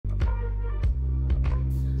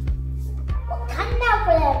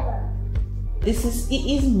Forever. It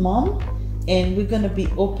is Mom, and we're gonna be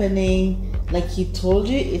opening, like he told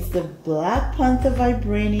you, it's the Black Panther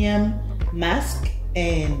Vibranium Mask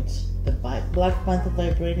and the Black Panther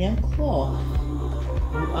Vibranium Claw.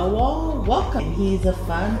 Welcome. He's a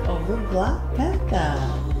fan of the Black Panther.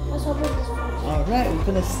 Let's open this first. Alright, we're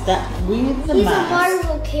gonna start with the He's mask. a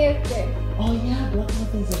Marvel character. Oh yeah, Black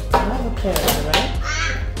Panther is a Marvel character, right?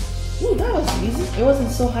 Ooh, that was easy. It wasn't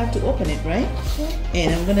so hard to open it, right?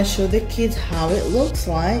 And I'm gonna show the kids how it looks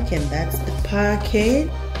like, and that's the package.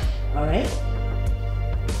 Alright.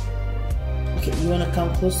 Okay, you wanna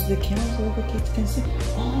come close to the camera so the kids can see?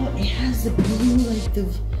 Oh, it has the blue, like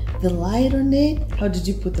the light on it. How did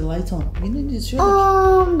you put the light on? You need to show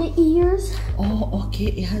the ears. Oh, okay.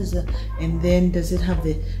 It has the, and then does it have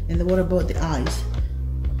the, and then what about the eyes?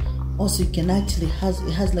 Also, you can actually it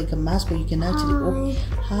has like a mask where you can actually open.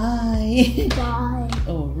 Hi. Bye.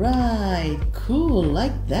 All right, cool,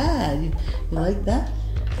 like that. You like that?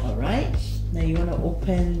 All right. Now you want to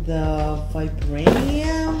open the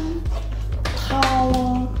Vibranium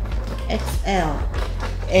Power XL.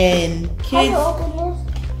 And kids,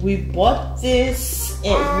 we bought this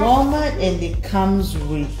at Walmart, and it comes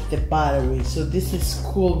with the battery. So this is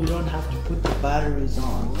cool. We don't have to put the batteries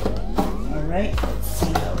on. All right. Let's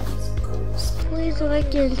see how this goes. Please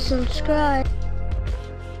like and subscribe.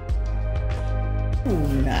 Oh,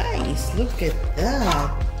 nice. Look at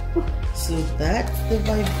that. So that's the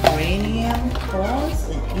Vibranium claws,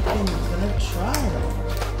 and Ethan is gonna try them.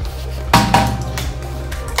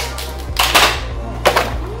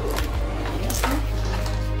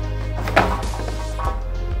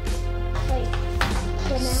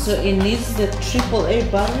 So it needs the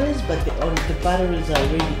AAA batteries, but the batteries are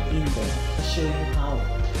already in there. I'll show you how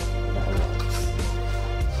that works.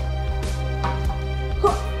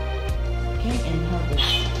 Okay, and how this.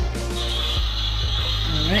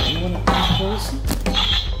 Alright, you want to come closer?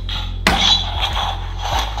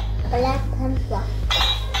 Black Panther.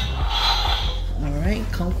 Alright,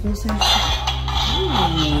 come closer and see.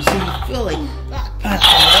 Ooh, so you feel like Black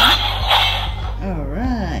Panther, right?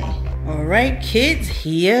 Alright. Alright kids,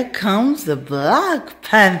 here comes the Black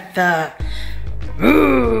Panther.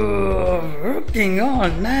 Ooh, looking all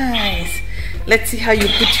nice. Let's see how you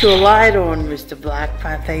put your light on, Mr. Black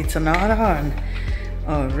Panther. It's not on.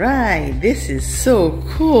 Alright, this is so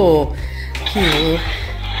cool. Cool.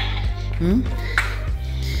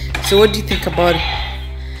 So what do you think about it?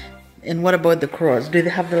 And what about the cross? Do they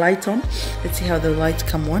have the lights on? Let's see how the lights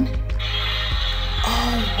come on.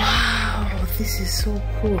 Oh wow, this is so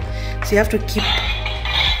cool. So you have to keep.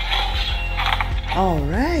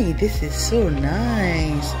 Alright, this is so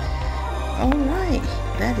nice. Alright,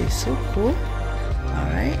 that is so cool.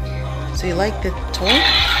 Alright, so you like the toy?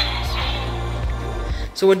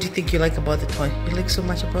 So what do you think you like about the toy? You like so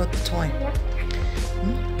much about the toy? Yeah.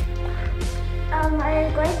 I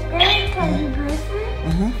like this because it's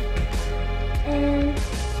different. And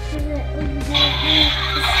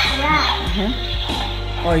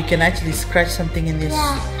Oh, you can actually scratch something in this.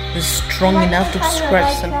 It's strong enough to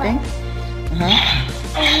scratch something.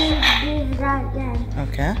 And do that again.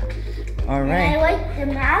 Okay. All right. And I like the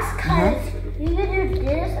mask because you can do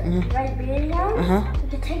this vibranium. You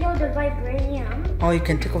can take out the vibranium. Oh, you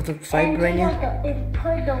can take off the vibranium. And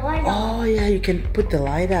put the light up. Oh yeah, you can put the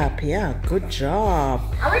light up. Yeah, good job.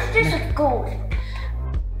 I wish this was gold.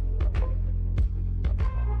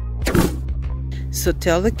 So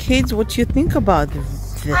tell the kids what you think about it.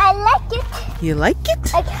 I like it. You like it?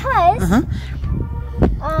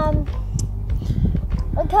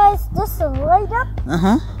 Because this is light up.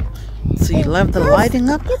 So you love the lighting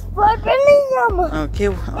up? It's vibranium. Okay.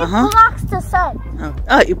 It blocks the sun.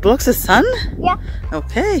 Oh, it blocks the sun? Yeah.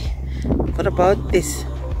 Okay. What about this?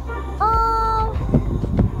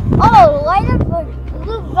 Light up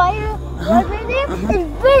vibranium is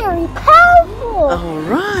very powerful. All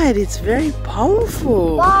right, it's very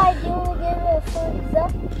powerful. Bye. Do you want to give it a thumbs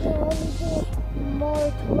up? Do you want to do more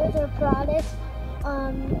toys or products?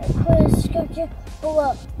 Put a description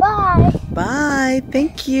below. Bye. Bye.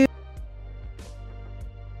 Thank you.